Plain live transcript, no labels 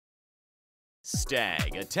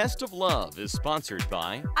STAG, a test of love, is sponsored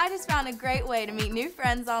by... I just found a great way to meet new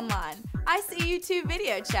friends online. I see you two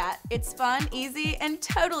video chat. It's fun, easy, and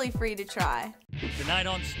totally free to try. Tonight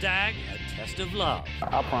on STAG, a test of love.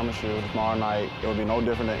 I promise you, tomorrow night, it'll be no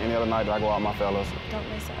different than any other night that I go out with my fellas. Don't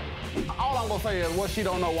miss out. All I'm gonna say is what she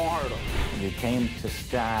don't know won't hurt her. You came to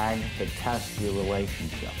STAG to test your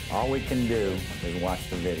relationship. All we can do is watch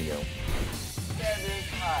the video. That is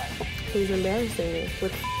hot. He's embarrassing me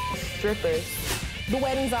with strippers. The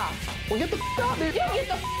wedding's off. Well, get the out, bitch. You get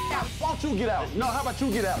the out. Why don't you get out? No, how about you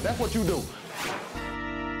get out? That's what you do.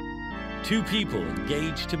 Two people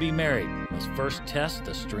engaged to be married must first test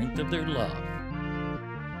the strength of their love.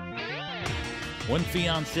 One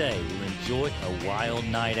fiancé will enjoy a wild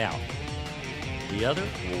night out. The other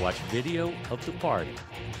will watch video of the party.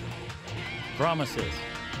 Promises,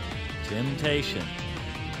 temptation,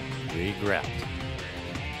 regret.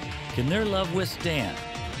 Can their love withstand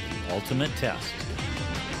the ultimate test?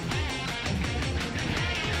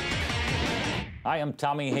 Hi, I'm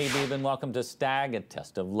Tommy Haydeeb, and welcome to STAG, a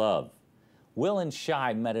test of love. Will and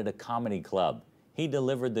Shy met at a comedy club. He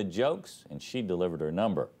delivered the jokes, and she delivered her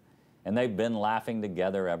number. And they've been laughing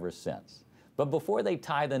together ever since. But before they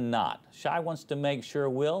tie the knot, Shy wants to make sure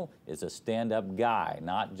Will is a stand-up guy,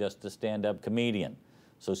 not just a stand-up comedian.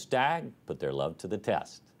 So STAG put their love to the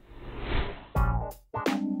test.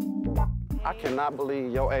 I cannot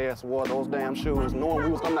believe your ass wore those damn shoes, knowing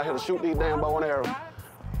we was coming out here to shoot these damn bow and arrows.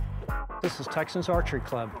 This is Texans Archery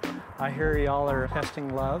Club. I hear y'all are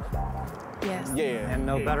testing love. Yes. Yeah. And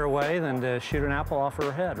no better way than to shoot an apple off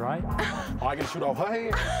her head, right? Oh, I can shoot off her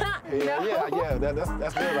head? Yeah,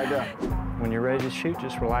 that's good right there. When you're ready to shoot,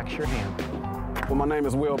 just relax your hand. Well, my name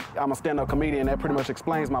is Will. I'm a stand-up comedian. That pretty much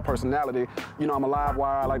explains my personality. You know, I'm a live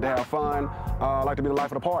wire. I like to have fun. I like to be the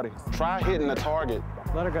life of the party. Try hitting the target.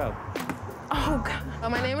 Let her go. Oh, God. Well,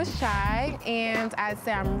 my name is Shy, and I'd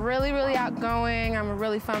say I'm really, really outgoing. I'm a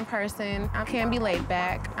really fun person. I can be laid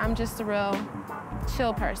back. I'm just a real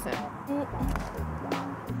chill person.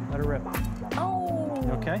 Let her rip. Oh.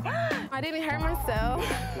 You okay? I didn't hurt myself.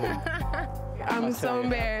 I'm so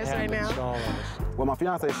embarrassed right now. Well, my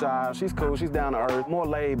fiance Shy, she's cool. She's down to earth, more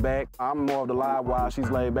laid back. I'm more of the live wire. She's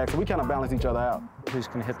laid back, so we kind of balance each other out. Who's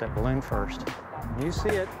gonna hit that balloon first? You see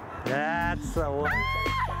it. That's the one.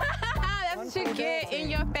 That's what you get in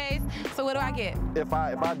your face. So what do I get? If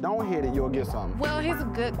I don't hit it, you'll get something. Well, he's a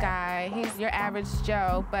good guy. He's your average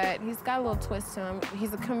Joe, but he's got a little twist to him.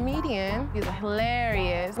 He's a comedian. He's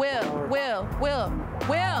hilarious. Will.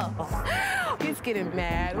 He's getting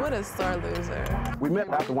mad. What a sore loser. We met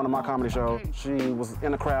after one of my comedy shows. She was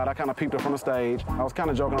in the crowd. I kind of peeped her from the stage. I was kind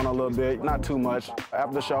of joking on her a little bit, not too much.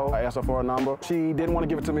 After the show, I asked her for a number. She didn't want to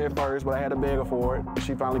give it to me at first, but I had to beg her for it.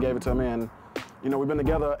 She finally gave it to me, and you know, we've been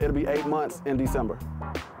together, it'll be 8 months in December.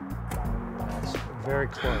 That's very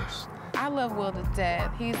close. I love Will to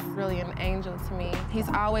death. He's really an angel to me. He's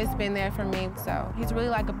always been there for me, so he's really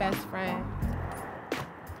like a best friend.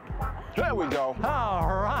 There we go. All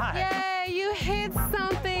right. Yay, you hit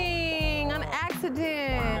something on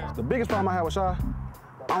accident. The biggest problem I have with Shy,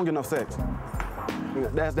 I don't get enough sex.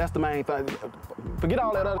 That's the main thing. Forget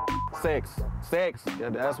all that other sex. Sex, yeah,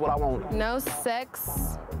 that's what I want. No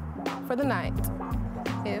sex for the night,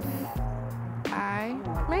 if I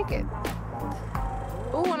make it.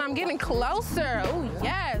 Ooh, and I'm getting closer. Ooh,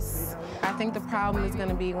 yes. I think the problem is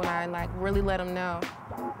gonna be when I really let him know.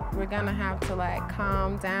 We're gonna have to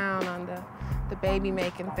calm down on the baby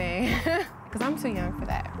making thing, because I'm too young for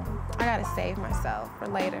that. I gotta save myself for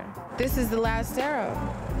later. This is the last arrow.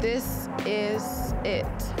 This is it.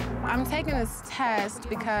 I'm taking this test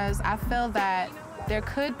because I feel that there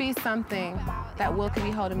could be something that Will could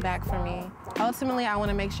be holding back from me. Ultimately, I want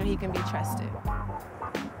to make sure he can be trusted.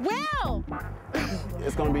 Will!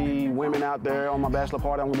 It's gonna be women out there on my bachelor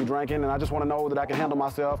party. I'm gonna be drinking, and I just want to know that I can handle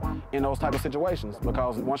myself in those type of situations.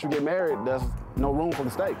 Because once you get married, there's no room for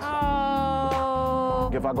mistakes. Oh.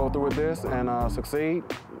 If I go through with this and succeed,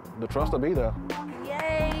 the trust will be there.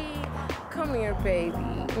 Yay! Come here, baby.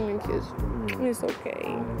 Let me kiss you. It's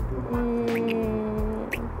okay.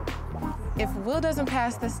 If Will doesn't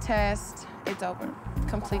pass this test, it's over,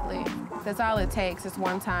 completely. That's all it takes, is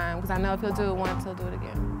one time, because I know if he'll do it once, he'll do it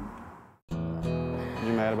again.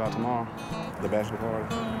 You mad about tomorrow? The bachelor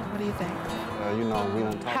party? What do you think? You know, we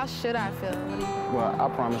done talked. How should I feel? What do you think? Well, I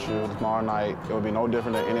promise you, tomorrow night, it will be no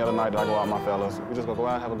different than any other night that I go out with my fellas. We just gonna go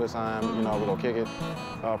out, have a good time, you know, we're gonna kick it.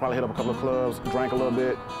 Probably hit up a couple of clubs, drink a little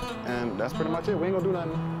bit, and that's pretty much it. We ain't gonna do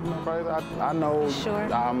nothing, you know, crazy. I know.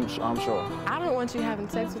 Sure? I'm sure. I don't want you having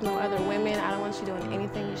sex with no other women. I don't want you doing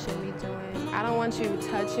anything you shouldn't be doing. I don't want you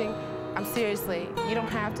touching. Seriously, you don't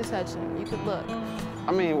have to touch him. You could look.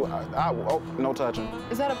 I mean, no touching.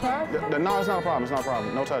 Is that a problem? No, it's not a problem. It's not a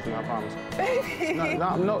problem. No touching, I promise. Baby. No,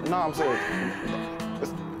 I'm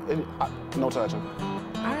serious. No touching.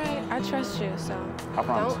 All right, I trust you, so. I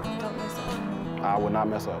promise. Don't mess up. I will not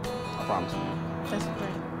mess up. I promise. That's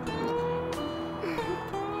great.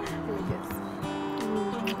 Let me kiss.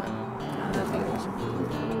 I love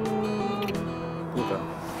you. Okay.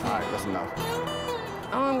 All right, that's enough.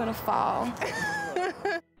 Oh, I'm gonna fall.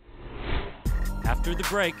 After the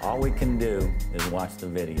break, All we can do is watch the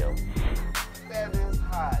video. That is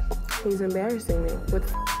hot. He's embarrassing me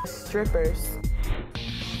with strippers.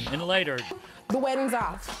 and later, The wedding's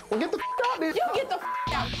off. Well, get the out there. You get the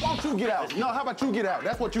out. Why don't you get out? No, how about you get out?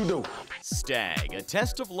 That's what you do. STAG, a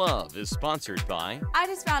test of love, is sponsored by I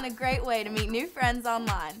just found a great way to meet new friends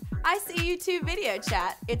online. I see you two video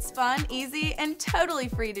chat. It's fun, easy, and totally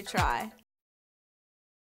free to try.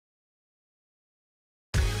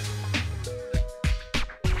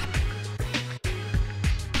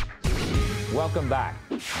 Welcome back.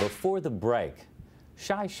 Before the break,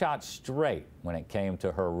 Shy shot straight when it came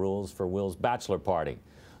to her rules for Will's bachelor party.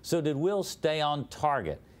 So did Will stay on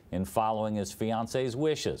target in following his fiance's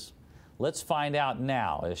wishes? Let's find out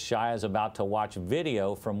now as Shy is about to watch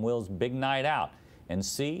video from Will's big night out and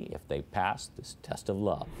see if they passed this test of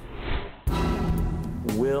love.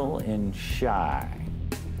 Will and Shy,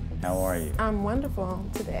 how are you? I'm wonderful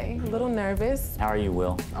today. A little nervous. How are you,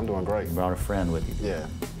 Will? I'm doing great. You brought a friend with you. Yeah.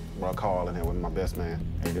 Brought Carl in here with my best man.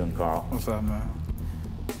 How you doing, Carl? What's up, man?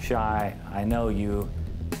 Shy, I know you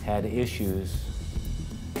had issues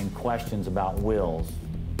and questions about Will's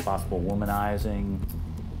possible womanizing,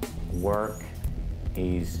 work.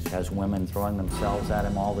 He has women throwing themselves at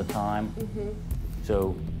him all the time.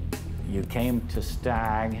 So you came to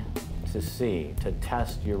STAG to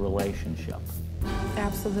test your relationship.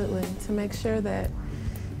 Absolutely. To make sure that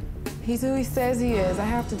he's who he says he is. I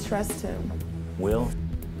have to trust him. Will,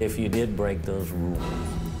 if you did break those rules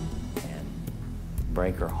and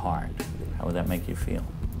break her heart, how would that make you feel?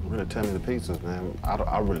 Really tear me to pieces, man.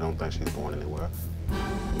 I really don't think she's going anywhere.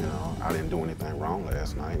 You know, I didn't do anything wrong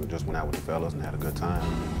last night. We just went out with the fellas and had a good time.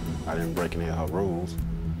 I didn't break any of her rules.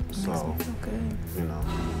 So, Makes me feel good. you know,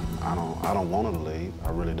 I don't want her to leave. I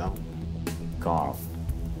really don't. Carl,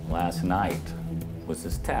 last night was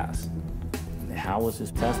his test. How was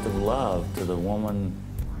his test of love to the woman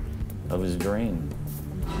of his dream?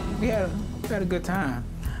 We had a good time.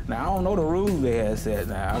 Now, I don't know the rules they had set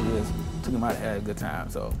now. I just took him out and had a good time,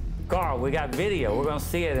 so. Carl, we got video. We're gonna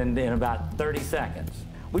see it in about 30 seconds.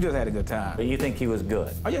 We just had a good time. But you think he was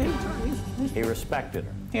good? Oh, yeah, he He respected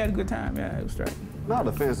her. had a good time. Yeah, it was straight. No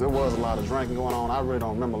defense, there was a lot of drinking going on. I really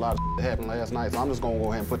don't remember a lot of that happened last night, so I'm just gonna go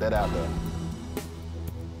ahead and put that out there.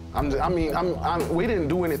 We didn't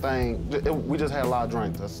do anything. We just had a lot of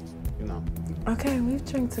drinks. That's, you know. Okay, we've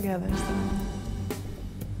drank together, so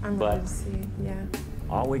I'm ready But- to see. Yeah.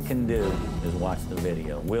 All we can do is watch the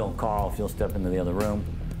video. Will, Carl, if you'll step into the other room.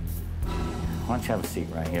 Why don't you have a seat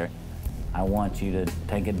right here? I want you to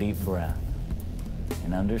take a deep breath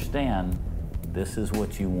and understand this is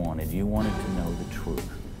what you wanted. You wanted to know the truth.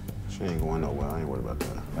 She ain't going nowhere. I ain't worried about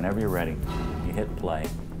that. Whenever you're ready, you hit play.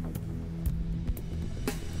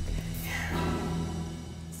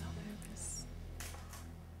 So nervous.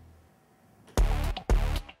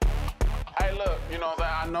 Hey, look, you know what I'm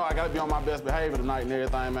saying? I know I gotta be on my best behavior tonight and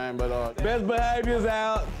everything, man, but Best behavior's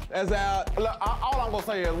out. That's out. look, all I'm gonna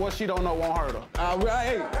say is what she don't know won't hurt her.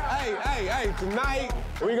 Hey, tonight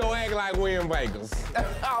we gonna act like we in Vegas.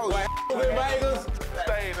 Like in Vegas.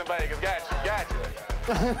 Stays in Vegas. Gotcha.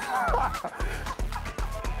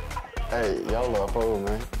 Hey, y'all love food,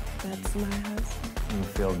 man. That's my husband. You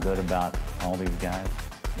feel good about all these guys?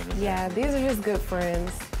 Yeah, these are his good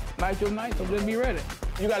friends. Night's your night, so just be ready.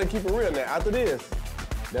 You gotta keep it real now. After this,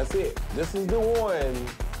 that's it. This is the one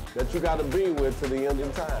that you gotta be with to the end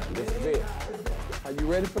of time. This is it. Are you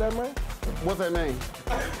ready for that, man? What's that mean?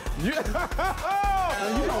 You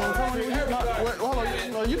know what I'm talking about. Hold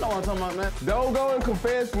on, you know what I'm talking about, man. Don't go and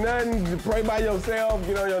confess nothing. You pray by yourself.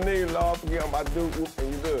 Get on your knees, Lord, forgive I'm about to do,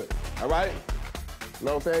 and you good. All right?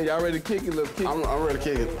 Know what I'm saying? Y'all ready to kick it? Let's kick it. I'm ready to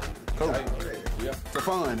kick it. Cool. Yeah. For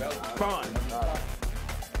fun. Fun.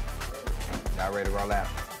 Y'all ready to roll out?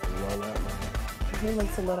 Roll out, man. He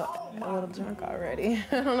looks a little drunk already.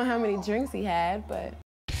 I don't know how many drinks he had, but.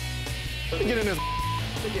 Let me get in this.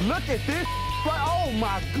 Look at this. Oh,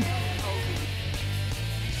 my God.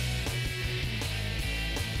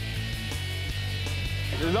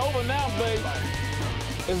 It's over now, baby.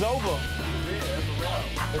 It's over.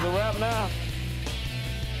 It's a wrap now.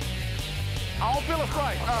 I don't feel a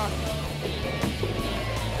strike.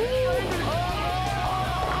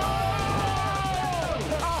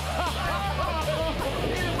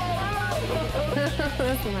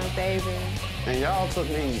 That's my baby. And y'all took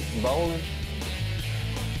me bowling?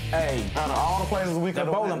 Hey, out of all the places we could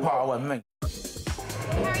the bowling part wasn't me.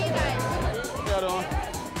 How are you guys?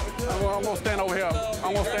 I'm gonna stand over here.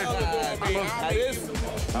 I'm gonna stand.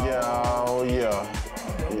 Yeah, oh yeah.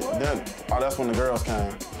 That's when the girls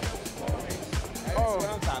came. Oh,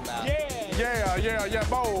 yeah,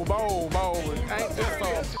 bowl. Ain't this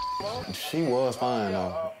so? She was fine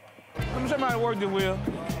though. Let me show you how to work this wheel.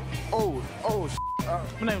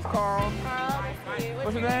 My name's Carl.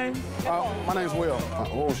 What's your name? My name's Will.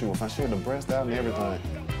 She was fine. She had the breast out and everything.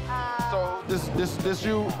 So this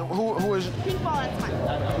you? Who is you? Pink ball, that's mine.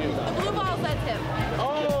 The blue ball, that's him.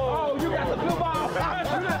 Oh, you got the blue ball. You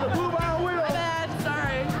got the blue ball wheel. My bad,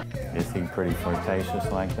 sorry. Is he pretty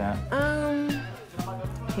flirtatious like that?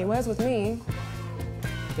 He was with me.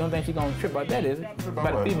 You don't think she's gonna trip about that, is it?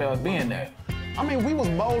 About the females being there. I mean, we was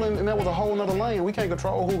bowling and there was a whole nother lane. We can't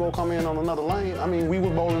control who gonna come in on another lane. I mean, we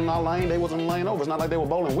was bowling in our lane, they was in the lane over. It's not like they were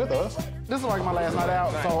bowling with us. This is like my last night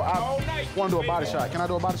out, so I want to do a body shot. Can I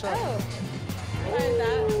do a body shot? Oh. What is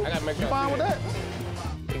that? I gotta make You fine with that?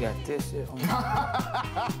 They got this shit on.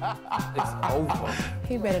 It's over.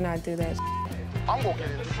 He better not do that. I'm gonna get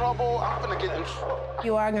in trouble. I'm gonna get in trouble.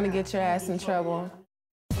 You are gonna get your ass in trouble.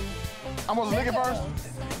 I'm gonna lick it first.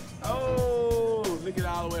 Oh, lick it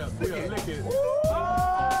all the way up. Lick it.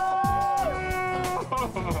 Oh!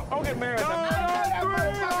 Don't get married.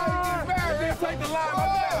 Take the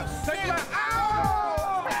line. Take the line.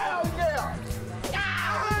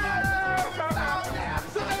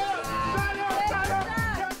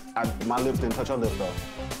 My lips didn't touch her lips though.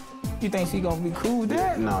 You think she gonna be cool with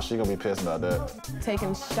that? No, she gonna be pissed about that.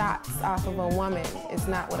 Taking shots off of a woman is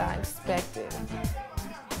not what I expected.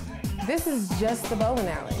 This is just the bowling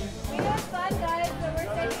alley. We got fun, guys, but we're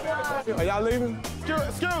taking off. Are y'all leaving?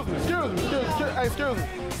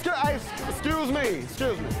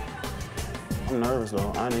 Excuse me. I'm nervous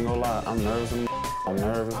though. I ain't even gonna lie. I'm nervous,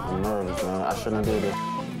 man. I shouldn't have did it.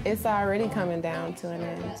 It's already coming down to an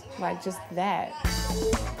end. Like, just that.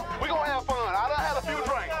 We gonna have fun. I done had a few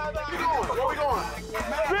drinks. Where we going?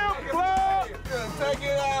 Strip club! Take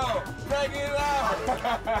it out.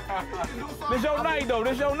 This your night, though.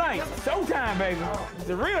 This your night. Showtime, baby. It's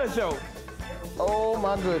a real show. Oh,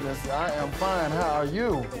 my goodness. I am fine. How are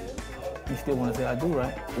you? You still want to say I do,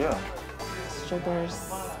 right? Yeah.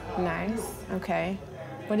 Strippers, nice, okay.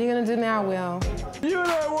 What are you gonna do now, Will? You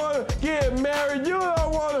don't want to get married. You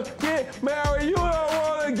don't want to get married. You don't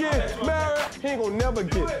want to get married. He ain't gonna never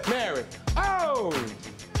get married. Oh!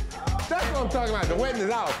 That's what I'm talking about. The wedding is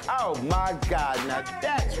out. Oh, my God. Now,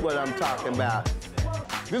 that's what I'm talking about.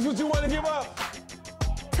 This what you want to give up?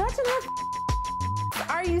 Touching her?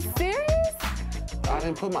 Are you serious? I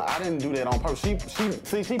didn't do that on purpose. She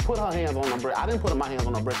put her hands on her breast. I didn't put my hands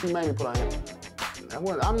on her breast. She made me put her hands.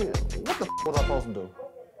 What the was I supposed to do?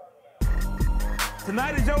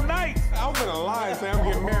 Tonight is your night. I'm gonna lie and say I'm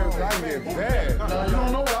getting married so I can get bad. No, you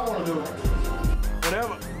don't know what I want to do.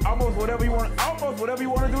 Almost whatever you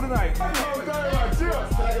want to do tonight.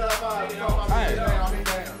 Hey.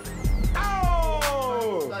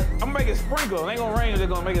 Oh! I'm gonna make it sprinkle. It ain't gonna rain, they're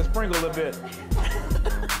gonna make it sprinkle a little bit.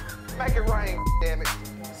 Make it rain, damn it.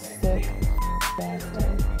 Sick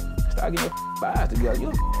bastard. Start getting your eyes together.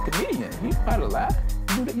 You're a comedian. You not lie.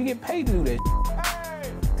 You get paid to do that.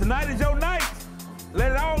 Hey. Tonight is your night.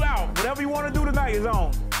 Let it all out. Whatever you want to do tonight is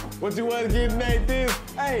on. What you want to get made this?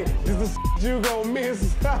 Hey, this is the you gonna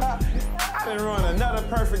miss. I done run another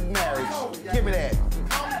perfect marriage. Give me that.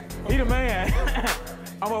 He the man.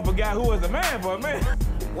 I'm up a guy who was the man for a man.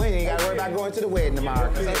 We ain't got to worry about going to the wedding tomorrow,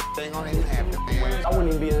 because everything gonna even happen. I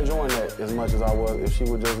wouldn't even be enjoying that as much as I was if she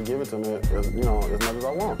would just give it to me, as much as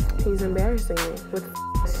I want. He's embarrassing me with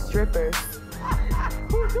strippers.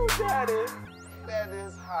 Who's your daddy? That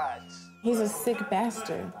is hot. He's a sick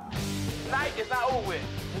bastard. Night is not over with.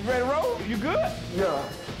 You ready to roll? You good? Yeah.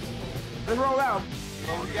 Let's roll out.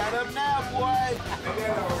 We got up now, boy.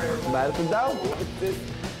 Right at the door.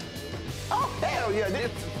 Oh, hell yeah,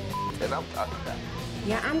 this is that I'm talking about.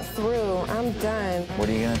 Yeah, I'm through. I'm done. What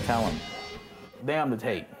are you gonna tell him? Damn the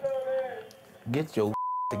tape. Get your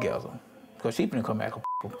together. Because she finna come back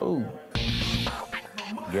with food.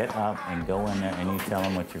 Get up and go in there and you tell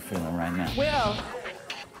him what you're feeling right now.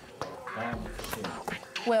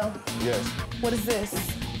 Will, Yes. what is this?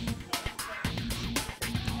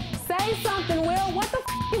 Say something, Will. What the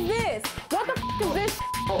is this? What the is this?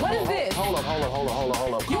 What is this? Hold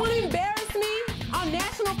up. You want to embarrass me on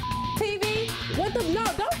national TV? What the? No,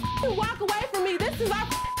 don't walk away from me. This is our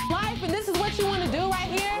life, and this is what you want to do right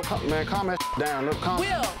here? Man, calm that down. Look, calm.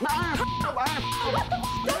 Will. No, What the?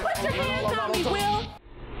 Don't put your hands on me, Will.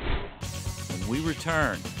 we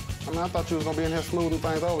return. I mean, I thought you was gonna be in here smoothing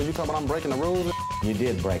things over. You talking about I'm breaking the rules? You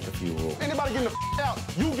did break a few rules. Anybody getting the out,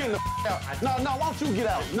 you getting the out. No, why don't you get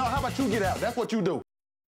out? No, how about you get out? That's what you do.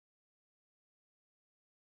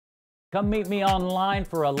 Come meet me online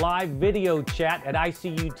for a live video chat at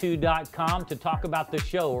ICU2.com to talk about the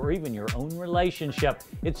show or even your own relationship.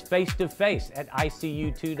 It's face-to-face at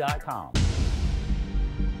ICU2.com.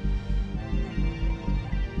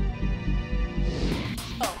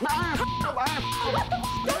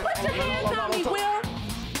 Don't put your hands on me, Will.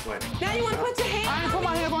 Now you want to put your hands on me? I ain't put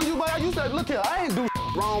my hands on you, but you said, look here, I ain't do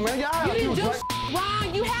wrong, man. You didn't do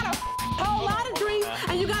wrong. You had a whole lot of drinks,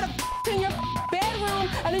 and you got a in your bedroom,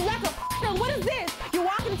 and then you got to what is this? You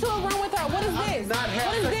walk into a room with her. What is this?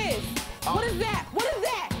 What is this? What is that? What is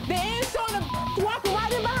that? The end showing the walking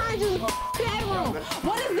right in behind you in the bedroom.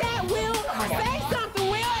 What is that, Will? Say something,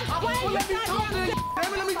 Will. Explain yourself.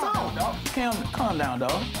 Let me talk, dog. Calm down,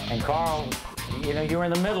 dog. And Carl, you know, you're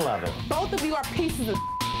in the middle of it. Both of you are pieces of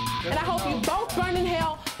and I hope you both burn in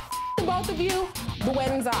hell. Both of you, the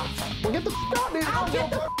wedding's off. Well, get the out then. I'll get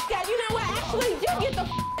the out. You know what? Actually, you get the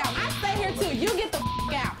out. I stay here too. You get the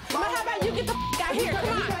out. But how about you get the out here? Come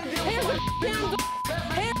on. Here's the damn door.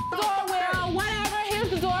 Here's the door, Will. Whatever. Here's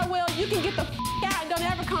the door, Will. You can get the out and don't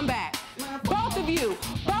ever come back. Both of you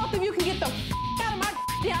can get the out of my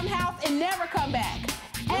damn house and never come back.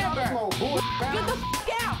 Ever. Get the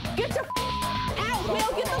out. Get your out,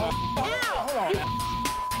 Will. Get the out.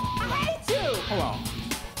 I hate you. Hold on.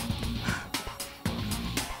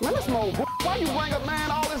 Man, this more why you bring up, man,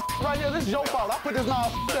 all this right here? This is your fault. I put this I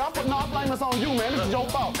blame this on you, man. This is your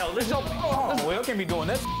fault. No, this is your fault. Oh, Will can't be doing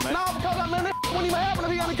this, man. No, because I mean, this wouldn't even happen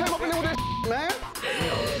if he only came up in there with this, man.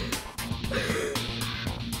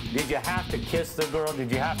 Did you have to kiss the girl? Did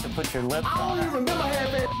you have to put your lips on I don't her? even remember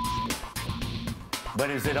having that. But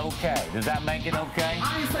is it okay? Does that make it okay?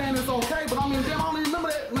 I ain't saying it's okay, but I mean, damn, I don't even remember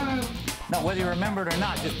that, man. No, whether you remember it or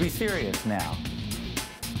not, just be serious now.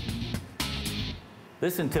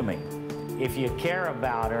 Listen to me. If you care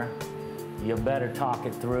about her, you better talk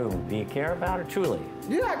it through. Do you care about her, truly?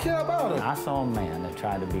 Yeah, I care about her. I saw a man that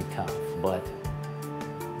tried to be tough, but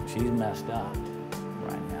she's messed up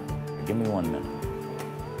right now. Give me 1 minute.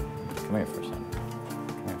 Come here for a second.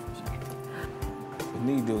 Come here for a second. What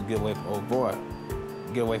we need to do is get away from old boy.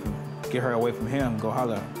 Get her away from him, go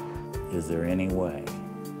holler. Is there any way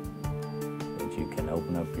that you can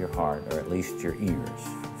open up your heart, or at least your ears,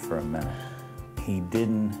 for a minute? He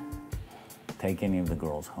didn't take any of the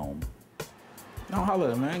girls home. Don't holler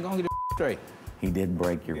at him, man. Go and get it straight. He did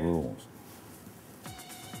break your rules.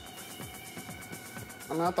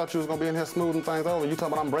 I mean, I thought you was gonna be in here smoothing things over. You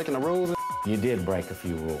talking about I'm breaking the rules? You did break a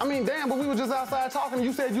few rules. I mean, damn, but we were just outside talking.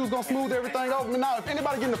 You said you was gonna smooth everything over. I mean, now, if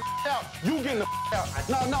anybody getting the out, you getting the out.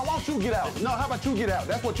 No, why don't you get out? No, how about you get out?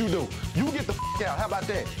 That's what you do. You get the out. How about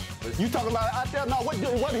that? You talking about out there? No, what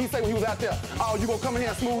did he say when he was out there? Oh, you gonna come in here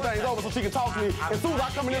and smooth things over so she can talk to me. As soon as I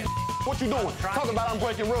come in here, what you doing? Talking about I'm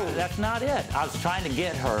breaking rules. That's not it. I was trying to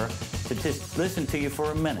get her to just listen to you for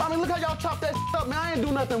a minute. I mean, look how y'all chop that up, man. I ain't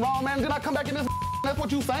do nothing wrong, man. Did I come back in this? That's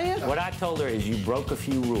what you saying? What I told her is you broke a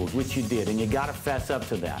few rules, which you did, and you got to fess up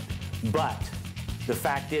to that. But the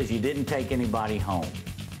fact is you didn't take anybody home.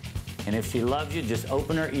 And if she loves you, just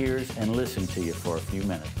open her ears and listen to you for a few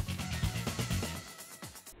minutes.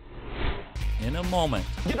 In a moment.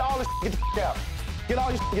 Get all this get the out. Get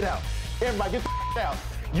all this get out. Everybody get the out.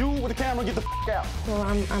 You with the camera, get the out. Well,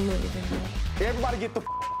 I'm leaving. Everybody get the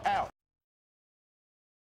out.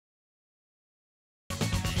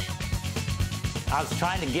 I was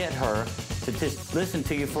trying to get her to just listen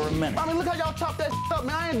to you for a minute. I mean, look how y'all chop that up,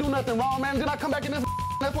 man. I ain't do nothing wrong, man. Did I come back in this?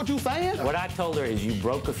 That's what you saying? What I told her is you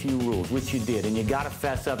broke a few rules, which you did, and you got to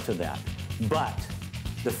fess up to that. But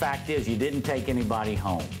the fact is you didn't take anybody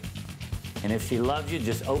home. And if she loves you,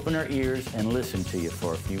 just open her ears and listen to you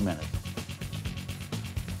for a few minutes.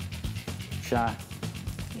 Shy?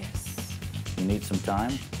 Yes. You need some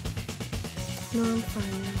time? No, I'm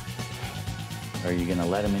fine. Are you going to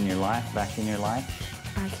let him in your life, back in your life?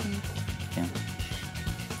 I can't. Can't.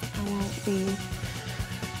 I won't be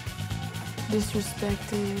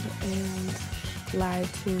disrespected and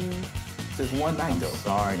lied to. Just one night, though.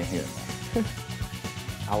 Sorry to hear that.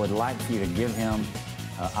 I would like for you to give him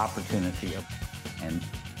an opportunity, and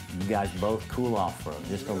you guys both cool off for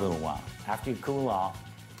just a little while. After you cool off,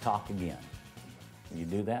 talk again. Will you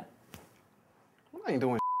do that? I ain't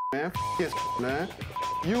doing man. This man.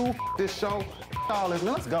 You, this show, all this,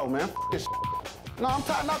 man. Let's go, man. This no, I'm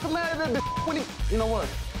tired. No, come on. When he, you know what?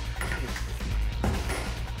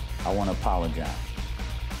 I want to apologize.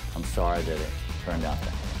 I'm sorry that it turned out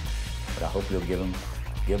that way. But I hope you'll give him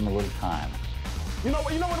a little time You know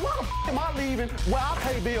what? Why the f am I leaving? Where I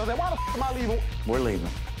pay bills at? Why the f am I leaving? We're leaving.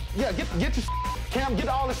 Yeah, get your Cam, get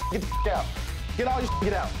all this get the f out. Get all your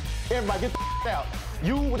get out. Everybody get the f out.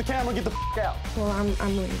 You with the camera, get the f out. Well,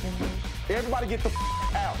 I'm leaving. Everybody get the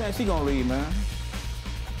f out. Man, she gonna leave, man.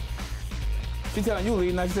 She telling you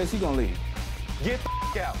leave, now she said she gonna leave. Get the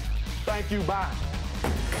f out. Thank you, bye.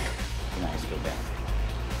 Nice, go down.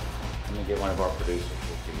 Let me get one of our producers.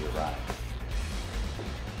 We'll give you a ride.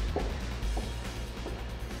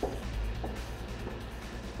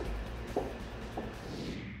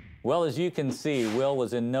 Well, as you can see, Will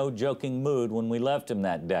was in no joking mood when we left him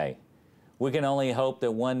that day. We can only hope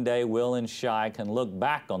that one day Will and Shy can look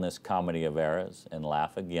back on this comedy of errors and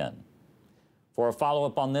laugh again. For a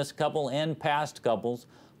follow-up on this couple and past couples,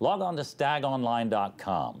 log on to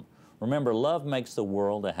stagonline.com. Remember, love makes the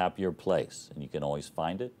world a happier place, and you can always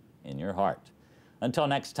find it in your heart. Until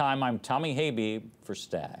next time, I'm Tommy Habib for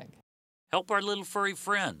STAG. Help our little furry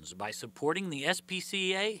friends by supporting the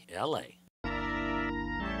SPCA LA.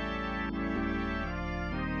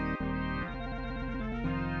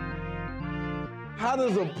 How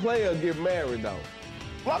does a player get married, though?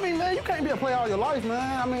 Well, I mean, man, you can't be a player all your life,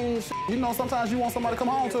 man. I mean, you know, sometimes you want somebody to come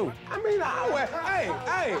home to. I mean, I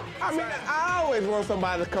always want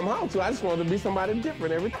somebody to come home to. I just want to be somebody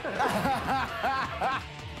different every time.